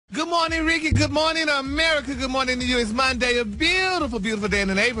morning, Ricky. Good morning, America. Good morning to you. It's Monday, a beautiful, beautiful day in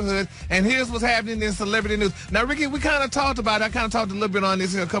the neighborhood. And here's what's happening in celebrity news. Now, Ricky, we kind of talked about it. I kind of talked a little bit on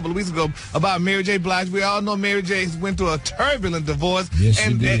this here a couple of weeks ago about Mary J. Blige. We all know Mary J. went through a turbulent divorce. Yes,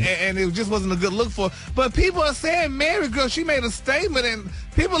 and it just wasn't a good look for her. But people are saying, Mary, girl, she made a statement. And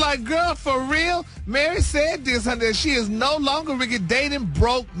people are like, girl, for real? Mary said this, honey, that she is no longer, Ricky, dating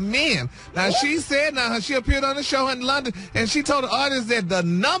broke men. Now, she said, she appeared on the show in London, and she told the audience that the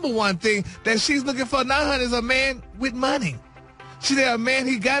number one thing that she's looking for now, honey, is a man with money. She said, a man,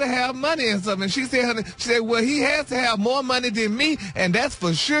 he got to have money and something. And she said, honey, well, he has to have more money than me, and that's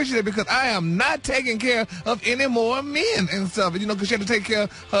for sure. She said, because I am not taking care of any more men and stuff. You know, because she had to take care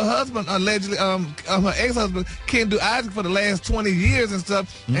of her husband, allegedly, her ex-husband, Ken Do Isaac, for the last 20 years and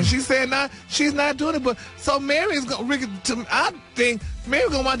stuff. And she said, she's not doing it. But so Mary is going, Ricky, I think Mary's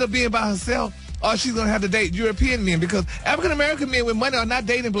going to wind up being by herself. Or she's going to have to date European men, because African-American men with money are not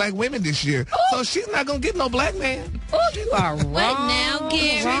dating black women this year. Ooh. So she's not going to get no black man. Oh, you are wrong. Wait now,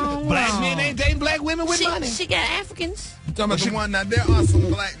 Gary. Black men ain't dating black women with money. She got Africans. You talking about the one now? There are some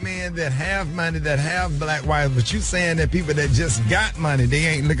black men that have money, that have black wives, but you saying that people that just got money, they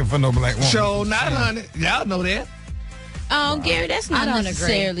ain't looking for no black woman. Sure, not, honey. Y'all know that. Oh, Gary, that's not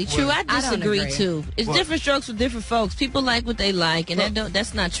necessarily true. I disagree, too. It's different strokes for different folks. People like what they like, and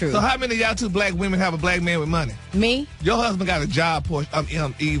that's not true. So how many of y'all two black women have a black man with money? Me. Your husband got a job,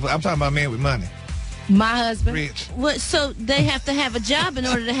 Eva. I'm talking about a man with money. My husband? Rich. What? So they have to have a job in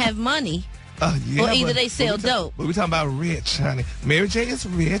order to have money. Yeah, or either they sell dope. But we're talking about rich, honey. Mary J. is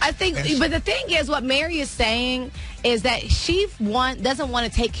rich. I think, but the thing is, what Mary is saying is that she doesn't want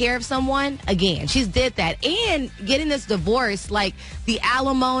to take care of someone again. She's did that. And getting this divorce, like the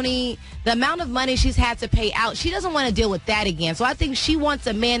alimony, the amount of money she's had to pay out, she doesn't want to deal with that again. So I think she wants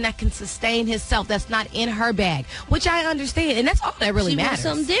a man that can sustain himself, that's not in her bag, which I understand. And that's all that really matters. She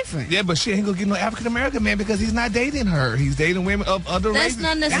wants something different. Yeah, but she ain't going to get no African-American man because he's not dating her. He's dating women of other races. That's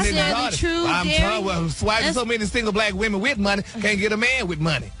not necessarily true, I'm telling you, why so many single black women with money can't get a man with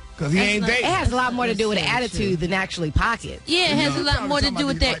money? Because he ain't dating. It has a lot more to do with attitude than actually pocket. Yeah, it has a lot more to do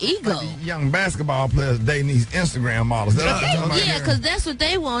with their ego. Like young basketball players dating these Instagram models. Yeah, because that's what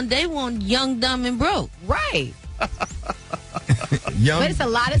they want. They want young, dumb, and broke. Right. But it's a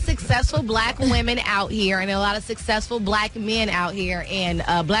lot of successful black women out here and a lot of successful black men out here. And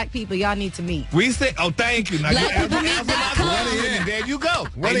black people, y'all need to meet. We say, oh, thank you. Now, there you go.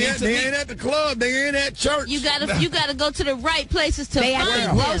 Well, they ain't at the club. They ain't at church. You gotta go to the right places to find them. They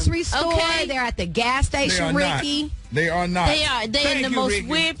at the grocery store. Okay? They're at the gas station, Ricky. They are not. They are. They're in the most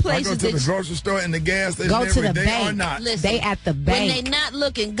weird places. I go to the grocery store and the gas station. Go to the they bank. Are not. Listen, they at the bank. When they not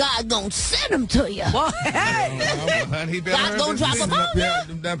looking, God gonna send them to you. Well, God gonna drop them on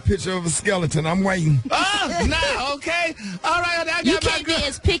you. That picture of a skeleton. I'm waiting. Oh, nah, okay. All right. I got you can't be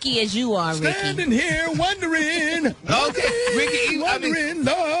as picky as you are, Ricky. Standing here wondering. Okay, Ricky. Wondering,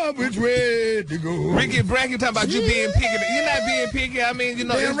 love, which way to go. Ricky Brack, you talking about you being picky. You're not being picky. I mean, you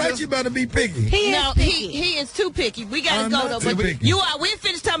know. Damn right, you better be picky. He is too picky. We gotta go though. But you are. We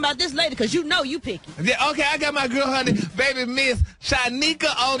finished talking about this later because you know you picky. Yeah, okay, I got my girl, honey, baby Miss Shyneka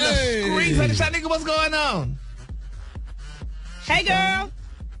on the screen. Honey, Shyneka, what's going on? Hey, girl.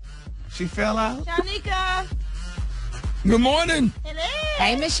 She fell out? Shyneka. Good morning. Hello.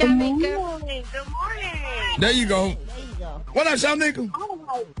 Hey, Miss Shyneka. Good morning. There you go. What up, Shyneka?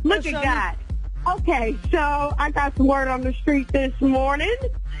 Oh, look at God. Okay, so I got some word on the street this morning.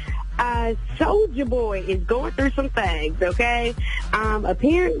 Soulja Boy is going through some things, okay?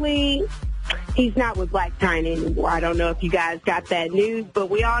 Apparently, he's not with Blac anymore. I don't know if you guys got that news, but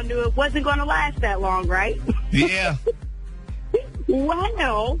we all knew it wasn't going to last that long, right? Yeah.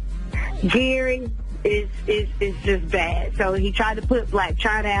 Well, Gary is just bad. So he tried to put Blac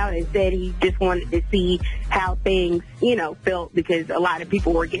out and said he just wanted to see how things, felt because a lot of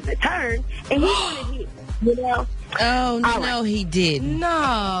people were getting a turn, and he wanted his, Oh, no, right. He didn't.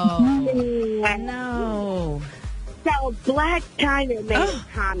 No. No. So Blac Chyna made a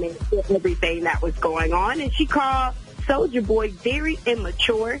comment to everything that was going on, and she called Soulja Boy very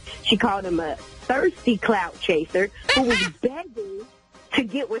immature. She called him a thirsty clout chaser who was begging to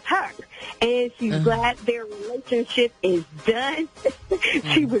get with her. And she's glad their relationship is done.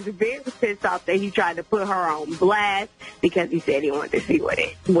 She was very pissed off that he tried to put her on blast because he said he wanted to see what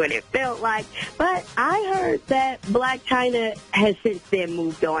it felt like. But I heard that Blac Chyna has since then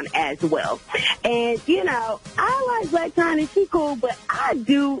moved on as well. And, I like Blac Chyna. She's cool, but I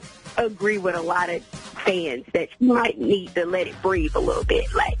do agree with a lot of fans that you might need to let it breathe a little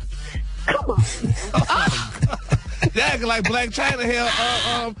bit. Like, come on. Yeah, like Blac Chyna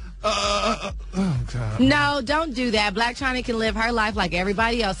Oh, God. No, don't do that. Blac Chyna can live her life like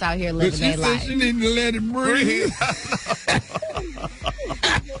everybody else out here living their life. She need to let it breathe.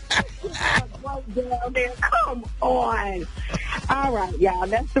 Down there. Come on. All right, y'all.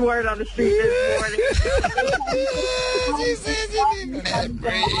 That's the word on the street this morning. She said she need to let it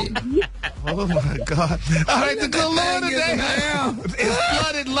breathe. Oh, my God. All right, the good Lord today is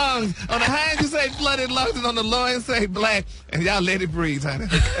flooded lungs. On the high end, you say flooded lungs, and on the low end, say black. And y'all let it breathe, honey.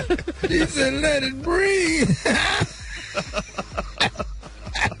 She said let it breathe.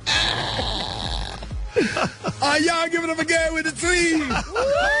 Y'all giving up a game with the team.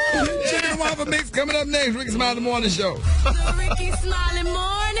 Chicken waffle mix coming up next. Ricky Smiley Morning Show. The Ricky Smiley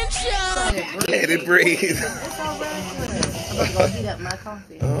Morning Show. Let it breathe. I'm going to heat up my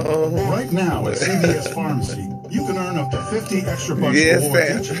coffee. Right now at CVS Pharmacy, you can earn up to $50 extra bucks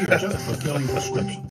reward each year just for filling prescriptions.